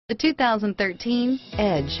The 2013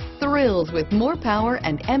 Edge thrills with more power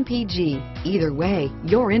and MPG. Either way,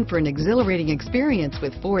 you're in for an exhilarating experience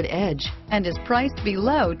with Ford Edge and is priced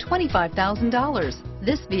below $25,000.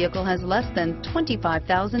 This vehicle has less than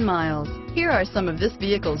 25,000 miles. Here are some of this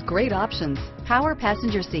vehicle's great options: power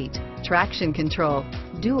passenger seat, traction control,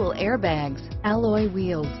 dual airbags, alloy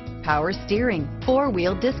wheels, power steering,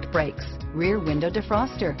 four-wheel disc brakes, rear window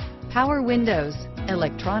defroster, power windows,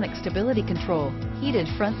 electronic stability control, heated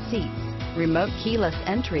front seats, remote keyless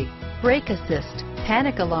entry, brake assist,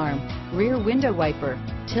 panic alarm, rear window wiper,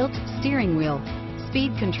 tilt steering wheel,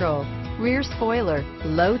 speed control, rear spoiler,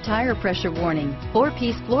 low tire pressure warning,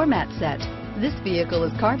 4-piece floor mat set. This vehicle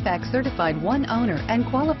is Carfax certified one owner and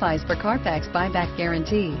qualifies for Carfax buyback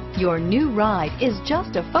guarantee. Your new ride is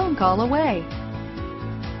just a phone call away.